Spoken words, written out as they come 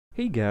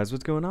Hey guys,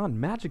 what's going on?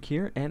 Magic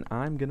here, and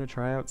I'm gonna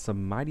try out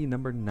some Mighty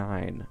Number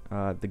 9.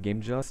 The game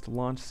just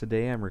launched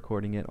today. I'm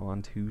recording it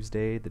on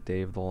Tuesday, the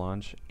day of the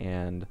launch,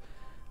 and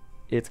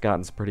it's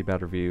gotten some pretty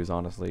bad reviews,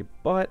 honestly.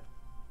 But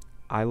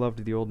I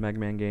loved the old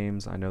Megaman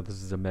games. I know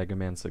this is a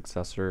Megaman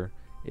successor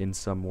in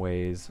some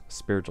ways,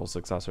 spiritual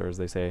successor, as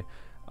they say.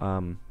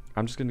 I'm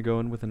just gonna go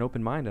in with an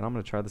open mind, and I'm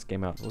gonna try this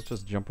game out. So let's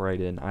just jump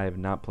right in. I have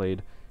not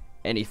played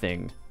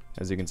anything,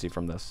 as you can see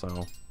from this,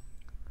 so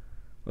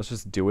let's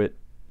just do it.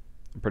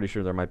 I'm pretty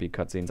sure there might be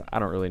cutscenes. I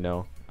don't really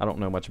know. I don't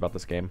know much about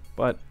this game,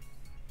 but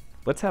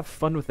let's have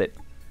fun with it.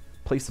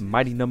 Play some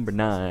Mighty Number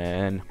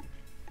 9.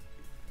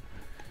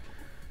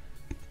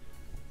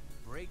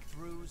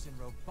 Breakthroughs in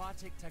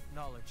robotic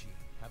technology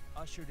have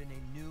ushered in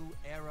a new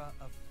era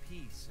of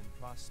peace and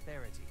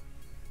prosperity.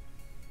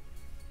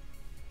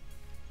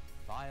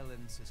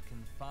 Violence is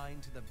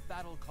confined to the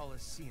Battle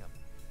Coliseum,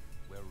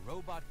 where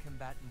robot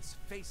combatants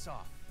face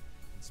off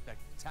in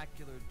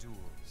spectacular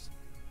duels.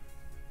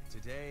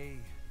 Today,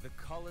 the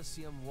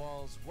Coliseum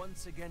walls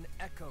once again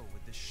echo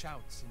with the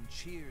shouts and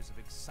cheers of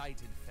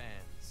excited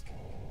fans,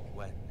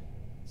 when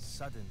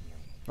suddenly...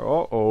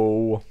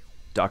 Uh-oh.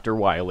 Dr.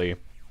 Wily. I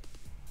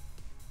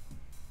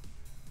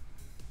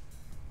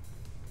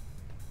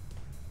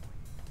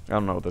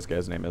don't know what this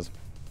guy's name is.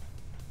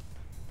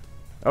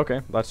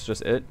 Okay, that's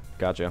just it.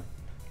 Gotcha.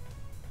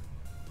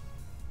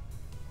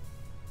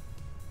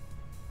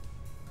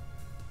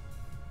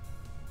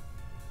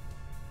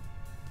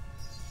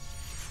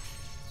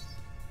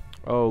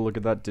 Oh, look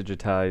at that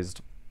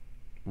digitized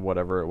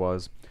whatever it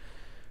was.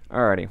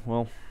 Alrighty,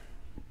 well,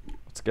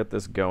 let's get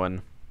this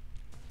going.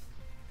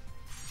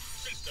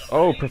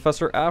 Oh,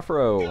 Professor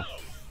Afro.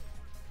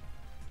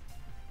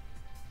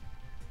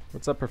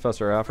 What's up,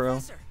 Professor Afro?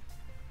 Professor.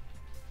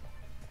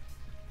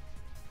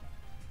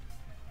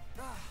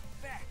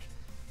 Back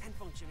and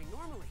functioning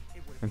normally.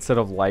 It would Instead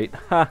of light.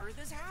 Ha!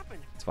 this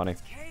happened. It's funny.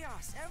 It's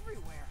chaos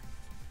everywhere.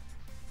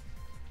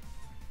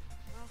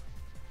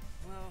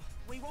 Well,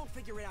 we won't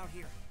figure it out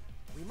here.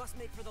 We must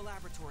make for the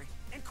laboratory,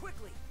 and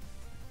quickly.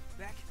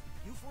 Beck,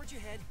 you forge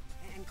ahead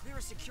and clear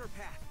a secure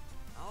path.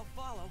 I'll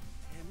follow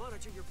and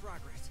monitor your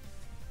progress.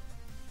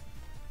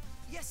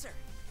 Yes, sir.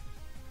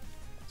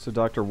 So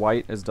Dr.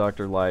 White is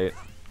Dr. Light.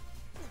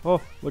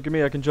 Oh, look at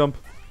me, I can jump.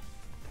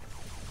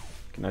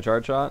 Can I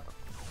charge shot?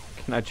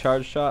 Can I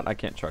charge shot? I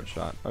can't charge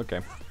shot.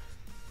 Okay.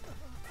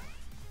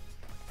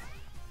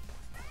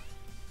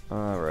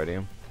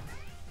 Alrighty.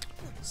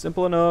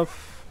 Simple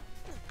enough.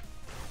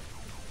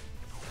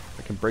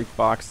 I can break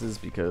boxes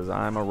because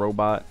I'm a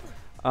robot.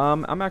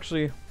 I'm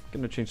actually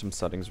gonna change some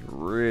settings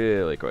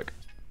really quick.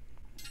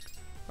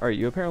 Alright,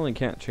 you apparently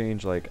can't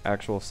change like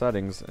actual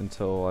settings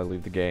until I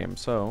leave the game,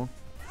 so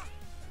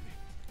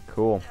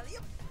cool.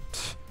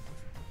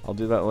 I'll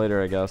do that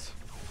later, I guess.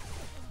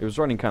 It was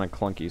running kind of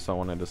clunky, so I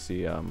wanted to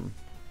see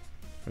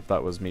if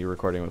that was me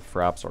recording with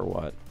fraps or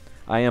what.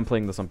 I am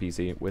playing this on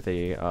PC with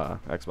a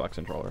Xbox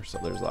controller, so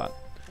there's that.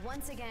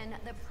 Once again,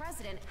 the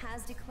president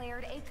has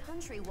declared a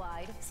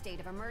countrywide state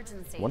of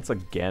emergency. Once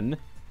again?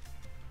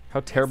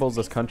 How terrible is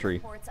this country?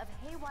 Reports of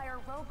haywire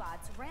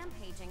robots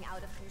rampaging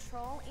out of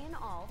control in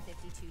all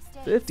 52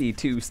 states.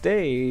 52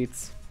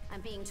 states. I'm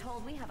being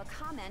told we have a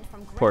comment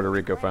from Puerto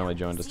Rico finally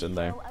joined us, didn't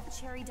they? CEO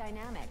of Cherry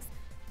Dynamics.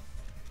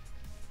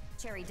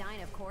 Cherry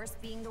Dyne, of course,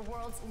 being the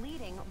world's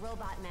leading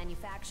robot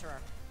manufacturer.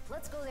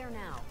 Let's go there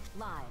now,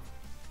 live.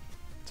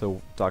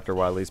 So Dr.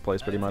 Wily's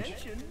place, pretty much.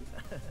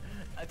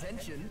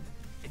 Attention.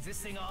 Is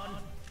this thing on?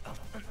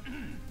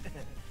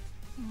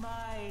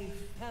 My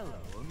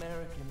fellow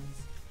Americans,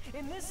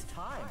 in this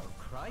time of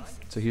crisis,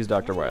 So he's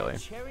Dr. Wily.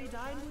 Cherry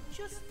Dyne would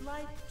just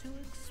like to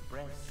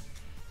express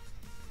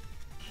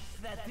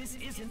that this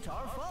isn't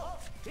our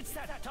fault. It's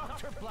that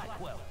Dr.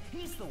 Blackwell.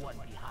 He's the one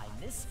behind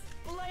this.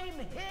 Blame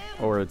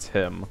him. Or it's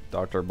him,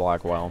 Dr.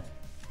 Blackwell.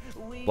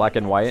 We Black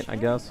and at white, I Cherry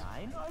guess.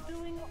 Dyne are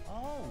doing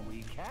all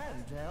we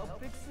can to help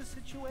fix the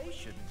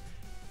situation.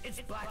 It's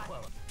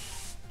Blackwell.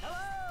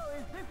 Hello,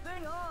 is this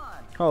thing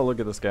on? Oh, look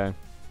at this guy.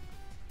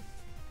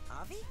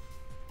 Avi?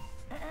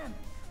 And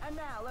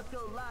now let's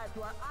go live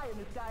to our Eye in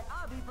the Sky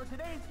Avi for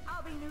today's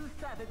Avi News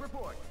Traffic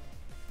Report.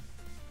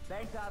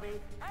 Thanks, Avi.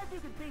 As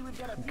you can see, we've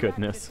got a few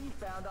Goodness. accidents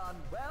eastbound on,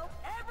 well,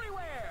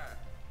 everywhere.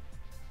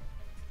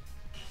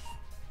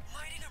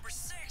 Mighty number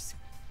 6.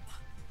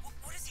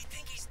 What does he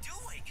think he's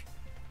doing?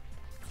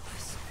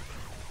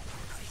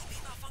 Could he be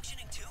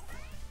malfunctioning too?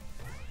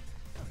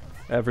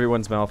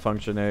 Everyone's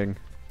malfunctioning.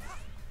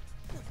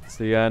 It's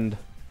the end.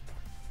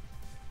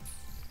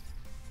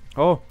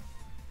 Oh!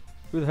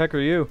 Who the heck are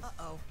you?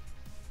 Uh-oh.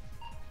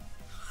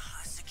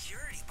 A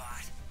security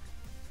bot.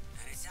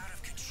 And it's out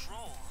of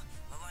control,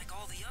 like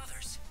all the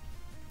others.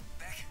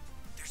 Beck,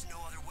 there's no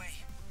other way.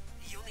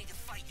 You'll need to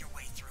fight your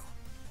way through.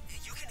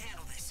 You can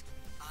handle this.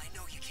 I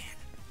know you can.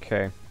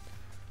 Okay.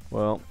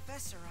 Well,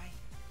 Professor,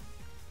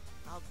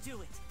 I'll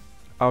do it.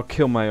 I'll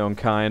kill my own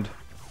kind.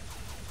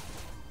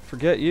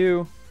 Forget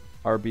you.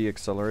 RB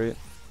accelerate.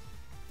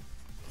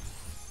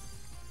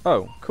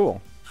 Oh,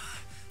 cool.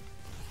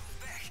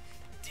 Beck,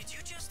 did you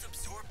just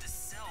absorb the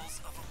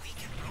cells of a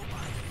weakened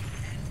robot?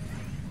 And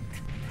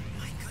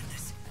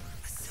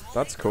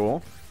That's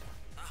cool.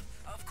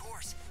 Of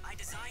course, I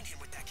designed him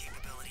with that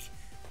capability,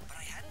 but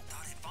I hadn't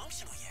thought it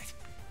functional yet.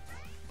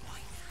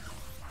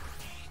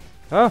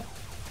 Ah!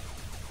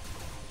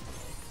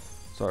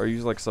 So are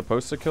you like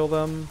supposed to kill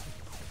them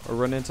or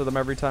run into them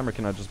every time, or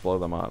can I just blow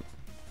them up?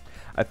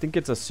 I think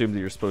it's assumed that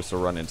you're supposed to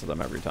run into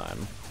them every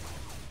time.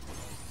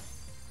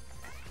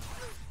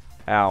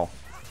 Ow.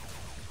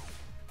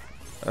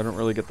 I don't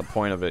really get the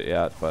point of it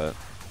yet, but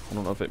I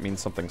don't know if it means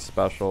something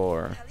special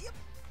or...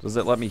 Does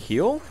it let me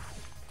heal?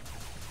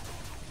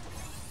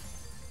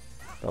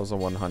 That was a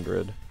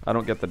 100. I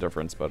don't get the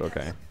difference, but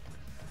okay.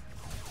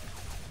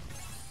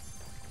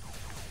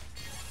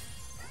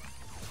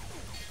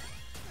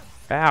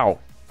 Ow!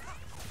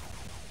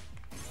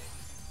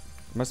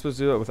 Am I supposed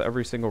to do that with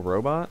every single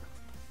robot?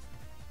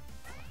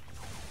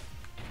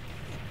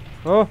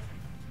 Oh!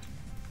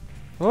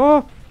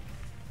 Oh!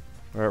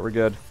 Alright, we're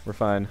good. We're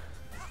fine.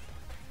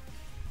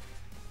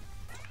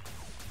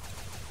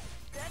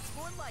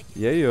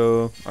 Yeah,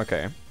 yo.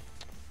 Okay. I'm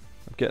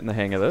getting the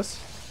hang of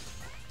this.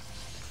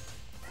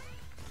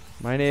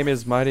 My name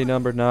is Mighty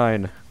Number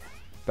 9.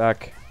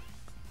 Beck.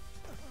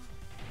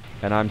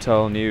 And I'm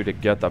telling you to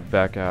get the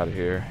Beck out of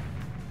here.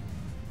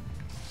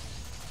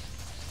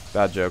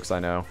 Bad jokes, I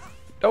know.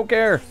 Don't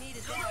care!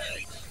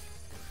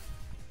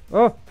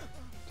 Oh!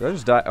 Did I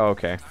just die? Oh,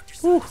 okay.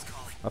 Whew.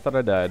 I thought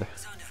I died.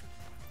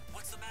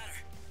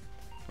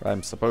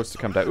 I'm supposed to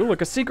come down. Ooh,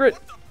 look, a secret!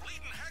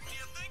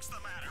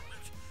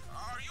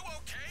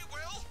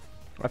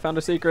 I found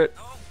a secret.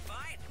 Oh,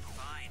 fine,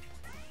 fine.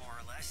 More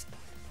or less.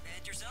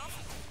 And yourself?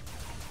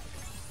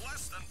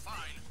 Less than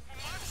fine.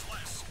 Much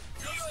less.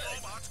 These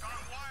robots gone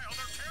wild.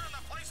 They're tearing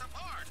the place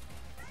apart.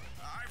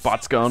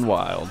 Bots gone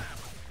wild.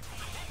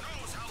 Who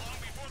knows how long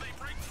before they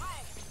break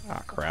through?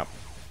 Ah, crap.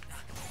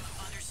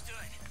 Understood.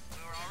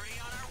 We're already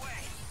on our way.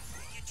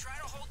 You try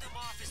to hold them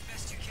off as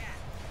best you can.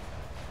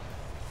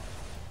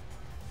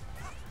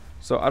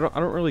 So I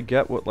don't really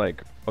get what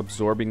like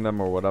absorbing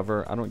them or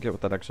whatever. I don't get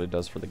what that actually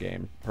does for the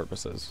game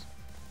purposes.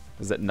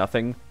 Is it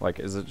nothing? Like,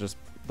 is it just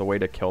the way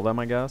to kill them,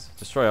 I guess?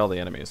 Destroy all the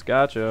enemies.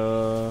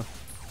 Gotcha.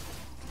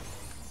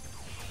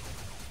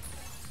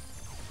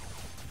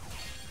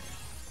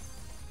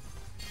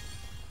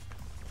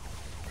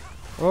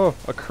 Oh,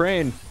 a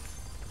crane.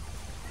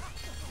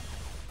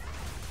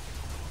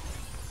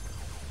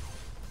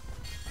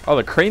 Oh,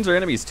 the cranes are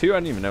enemies too? I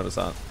didn't even notice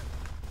that.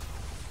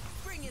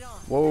 Bring it on.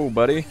 Whoa,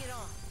 buddy. Bring it on.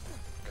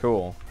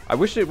 Cool. I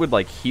wish it would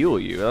like heal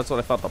you. That's what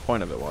I thought the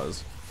point of it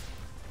was.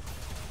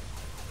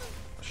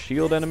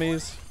 Shield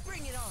enemies.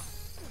 Bring it on.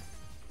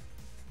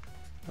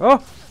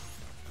 Oh!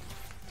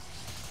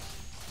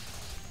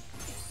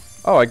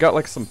 Oh, I got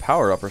like some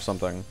power up or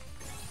something.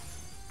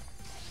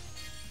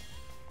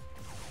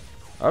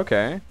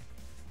 Okay.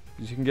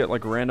 You can get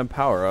like random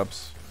power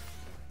ups.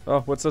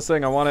 Oh, what's this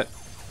thing? I want it.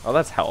 Oh,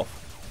 that's health.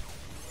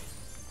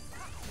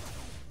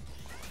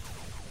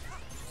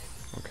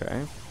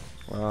 Okay.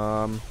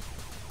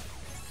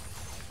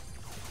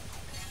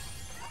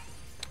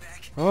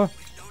 Oh.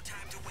 With no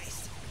time to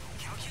waste.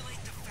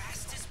 Calculate the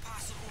fastest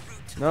possible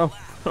route to No, the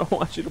lab. I don't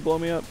want you to blow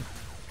me up.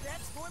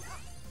 That's one.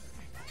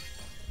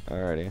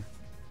 Alrighty.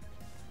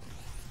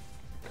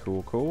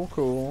 Cool, cool,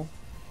 cool.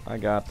 I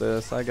got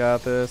this, I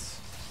got this.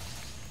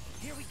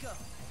 Here we go.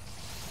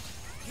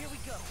 Here we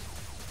go.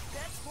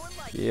 That's one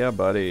like Yeah,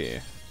 buddy.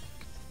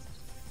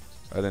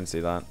 I didn't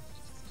see that.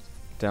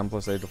 Down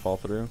plus A to fall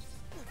through.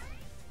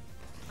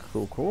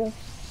 Cool, cool.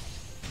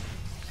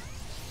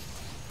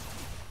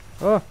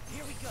 Oh,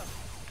 Here we go.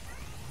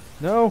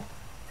 no.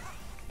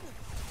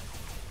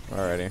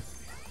 Alrighty.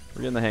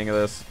 We're getting the hang of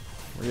this.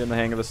 We're getting the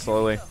hang of this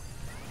slowly.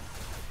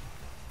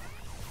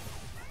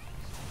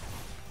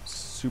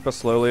 Super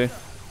slowly.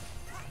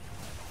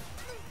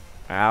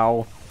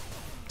 Ow.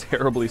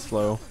 Terribly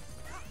slow.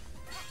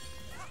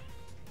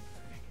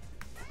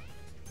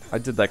 I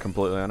did that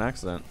completely on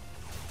accident.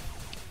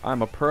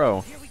 I'm a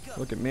pro. Here we go.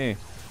 Look at me.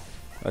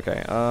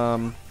 Okay,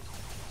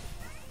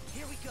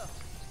 Here we go.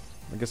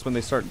 I guess when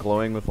they start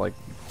glowing with like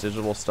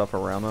digital stuff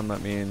around them,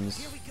 that means...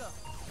 Here we go.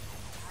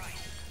 Right.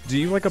 Do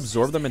you like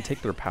absorb them and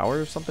take their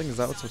power or something? Is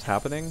that what's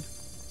happening?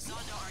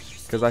 Zonda, are you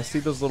Because I see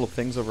those little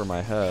things over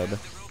my head. the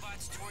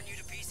robots torn you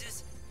to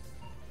pieces?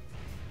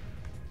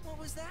 What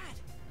was that?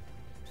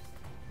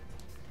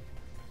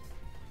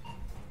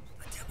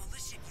 A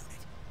demolition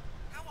unit.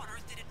 How on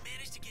earth did it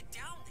manage to get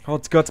down there? Oh,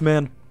 it's Guts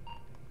Man.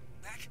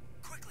 Back,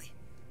 quickly.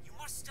 You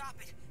must stop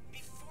it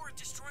before it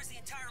destroys the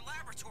entire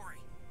laboratory.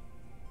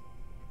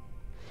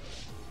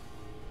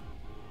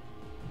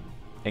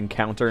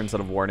 Encounter instead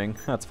of warning.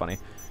 That's funny.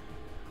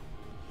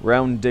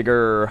 Round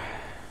digger.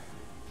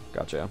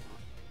 Gotcha.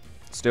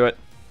 Let's do it.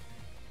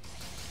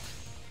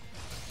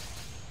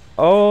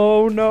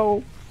 Oh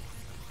no.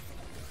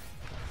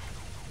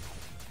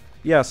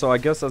 Yeah, so I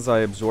guess as I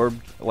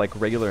absorbed like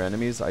regular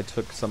enemies, I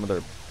took some of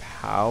their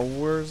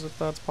powers, if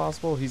that's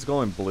possible. He's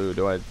going blue.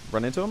 Do I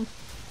run into him?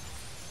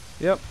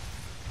 Yep.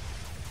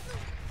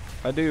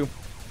 I do.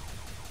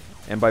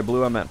 And by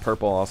blue I meant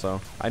purple also.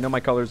 I know my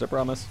colors, I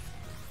promise.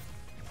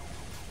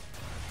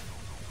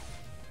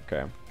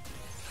 Okay.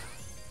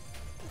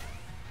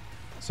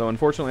 So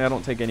unfortunately I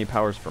don't take any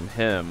powers from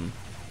him,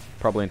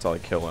 probably until I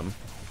kill him.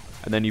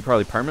 And then you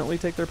probably permanently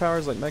take their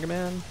powers like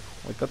Megaman?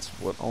 Like, that's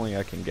what only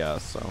I can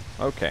guess, so...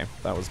 Okay,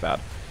 that was bad.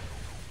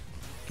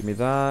 Give me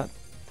that.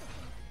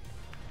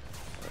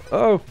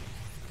 Oh!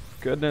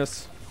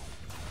 Goodness.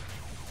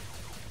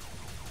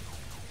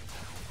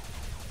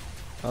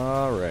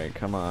 Alright,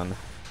 come on.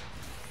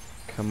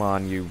 Come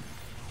on, you...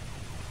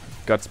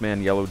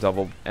 Gutsman Yellow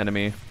Devil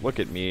enemy. Look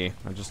at me.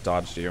 I just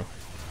dodged you.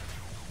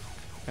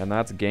 And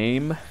that's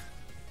game.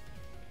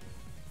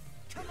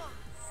 Come on.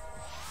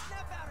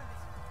 Snap out of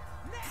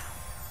it. Now.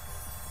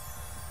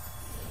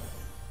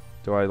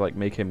 Do I, like,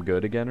 make him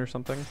good again or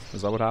something?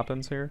 Is that what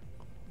happens here?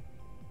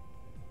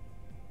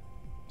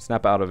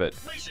 Snap out of it.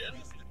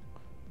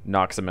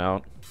 Knocks him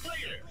out.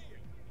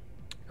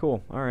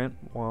 Cool. Alright.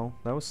 Well,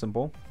 that was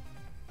simple.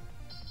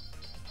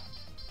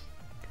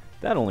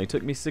 That only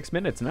took me 6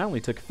 minutes, and I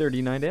only took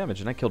 39 damage,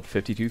 and I killed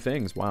 52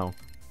 things. Wow.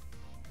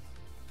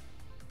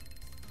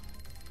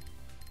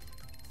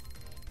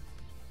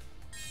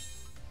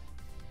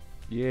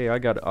 Yay, I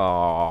got...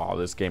 Oh,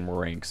 this game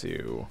ranks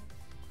you.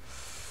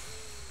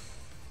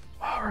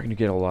 Wow, we're gonna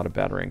get a lot of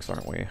bad ranks,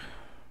 aren't we?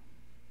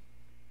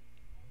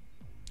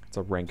 It's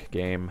a rank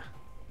game.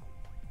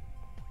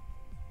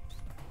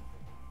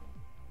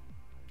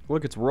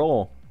 Look, it's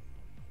roll.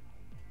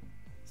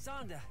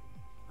 Sonda,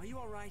 are you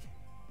alright?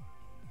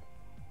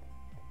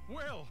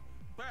 Well,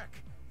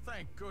 Beck,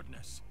 thank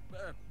goodness.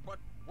 But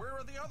where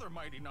are the other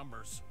mighty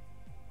numbers?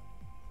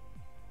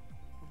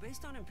 Well,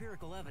 based on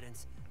empirical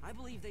evidence, I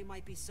believe they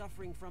might be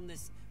suffering from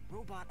this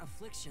robot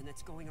affliction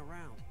that's going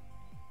around.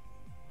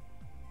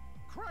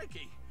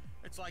 Crikey!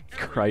 It's like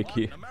every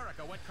Crikey. lot in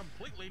America went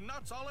completely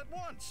nuts all at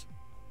once.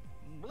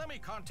 Let me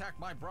contact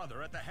my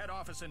brother at the head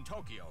office in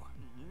Tokyo.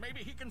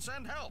 Maybe he can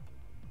send help.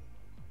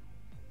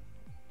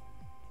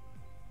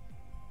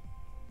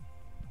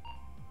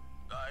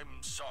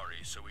 I'm sorry,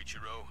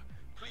 Soichiro.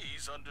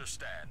 Please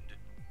understand.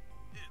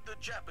 The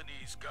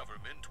Japanese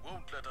government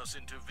won't let us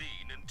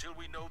intervene until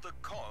we know the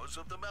cause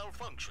of the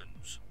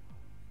malfunctions.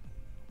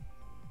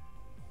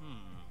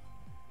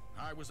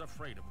 I was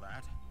afraid of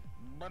that.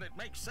 But it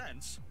makes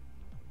sense.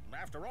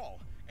 After all,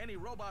 any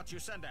robots you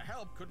send to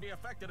help could be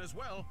affected as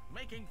well,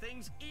 making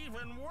things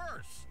even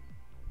worse.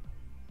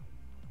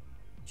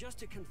 Just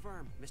to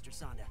confirm, Mr.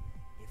 Sonda,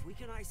 if we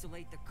can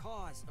isolate the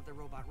cause of the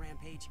robot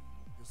rampage,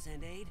 you'll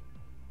send aid?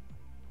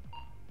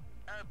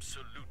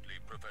 Absolutely,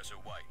 Professor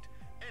White.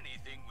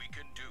 Anything we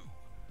can do.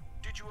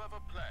 Did you have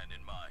a plan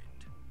in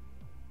mind?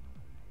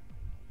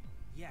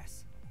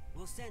 Yes.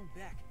 We'll send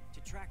Beck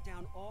to track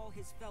down all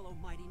his fellow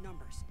mighty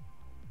numbers.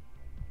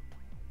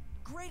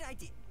 Great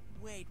idea.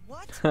 Wait,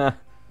 what?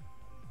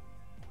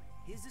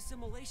 His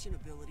assimilation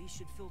ability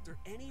should filter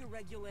any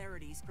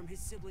irregularities from his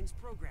siblings'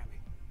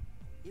 programming.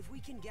 If we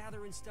can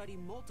gather and study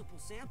multiple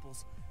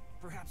samples,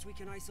 perhaps we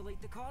can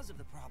isolate the cause of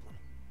the problem.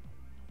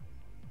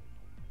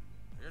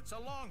 It's a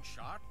long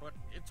shot, but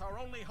it's our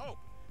only hope.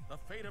 The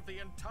fate of the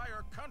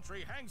entire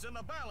country hangs in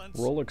the balance.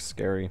 Roll looks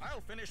scary.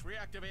 I'll finish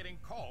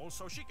reactivating calls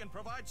so she can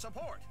provide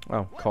support.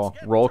 Oh, Let's call.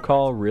 get Roll to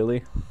call? it.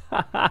 Really?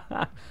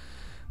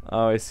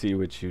 Oh, I see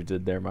what you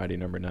did there, Mighty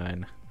Number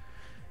 9.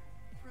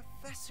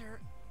 Professor,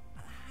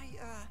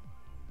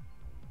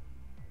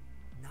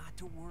 Not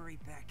to worry,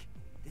 Beck.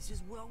 This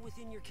is well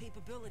within your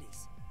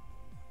capabilities.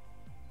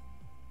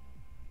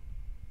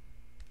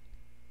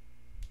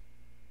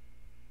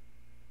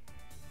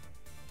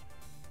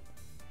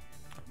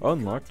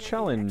 Unlock Content in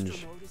challenge.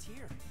 extra mode is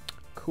here.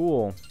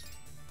 Cool.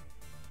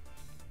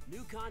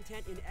 New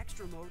content in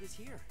extra mode is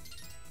here.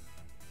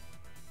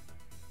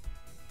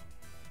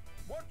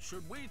 What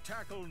should we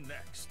tackle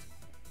next?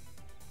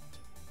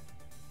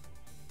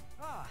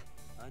 Ah,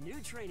 a new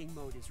training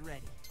mode is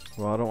ready.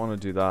 Well, I don't want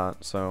to do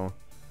that, so...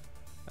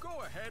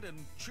 Go ahead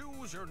and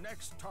choose your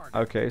next target.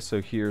 Okay,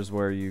 so here's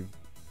where you...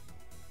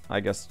 I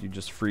guess you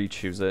just free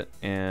choose it,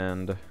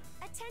 and...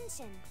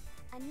 Attention!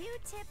 A new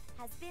tip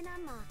has been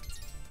unlocked.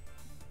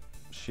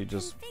 She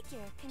just Configure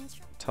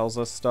control. tells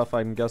us stuff,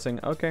 I'm guessing.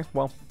 Okay,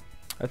 well,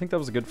 I think that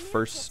was a good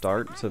first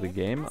start to the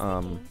game.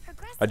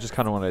 I just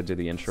kind of wanted to do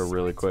the intro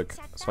really quick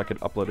so I could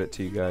upload it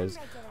to you guys.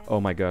 Oh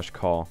my gosh,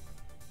 call.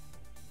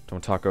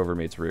 Don't talk over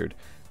me, it's rude.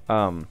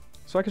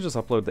 So I could just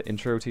upload the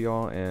intro to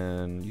y'all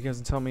and you guys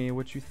can tell me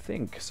what you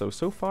think. So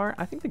far,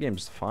 I think the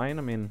game's fine.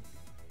 I mean,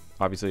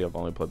 obviously I've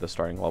only played the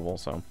starting level,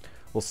 so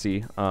we'll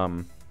see.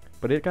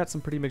 But it got some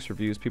pretty mixed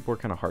reviews. People were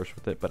kind of harsh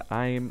with it, but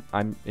I'm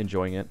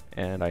enjoying it,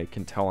 and I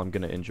can tell I'm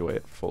going to enjoy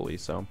it fully.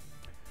 So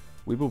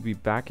we will be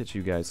back at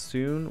you guys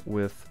soon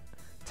with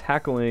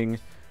tackling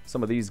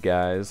some of these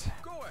guys.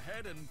 Go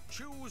ahead and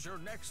choose your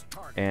next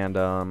target. And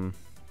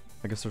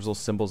I guess there's little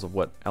symbols of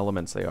what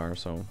elements they are,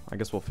 so I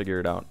guess we'll figure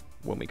it out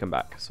when we come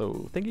back.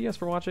 So thank you guys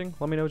for watching.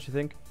 Let me know what you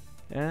think,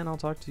 and I'll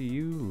talk to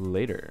you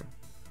later.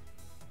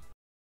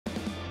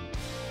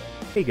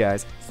 Hey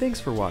guys,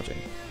 thanks for watching.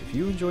 If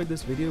you enjoyed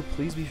this video,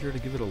 please be sure to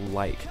give it a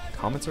like.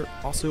 Comments are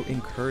also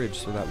encouraged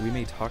so that we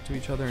may talk to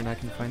each other and I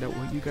can find out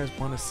what you guys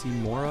want to see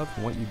more of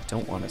and what you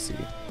don't want to see.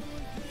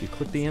 If you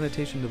click the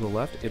annotation to the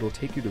left, it'll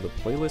take you to the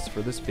playlist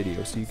for this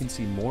video so you can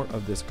see more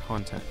of this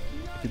content.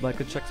 If you'd like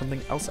to check something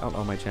else out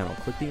on my channel,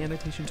 click the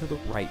annotation to the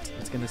right.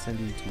 It's going to send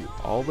you to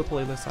all the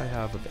playlists I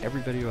have of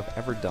every video I've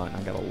ever done.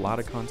 I've got a lot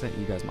of content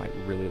you guys might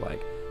really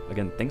like.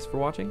 Again, thanks for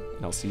watching,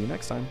 and I'll see you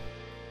next time.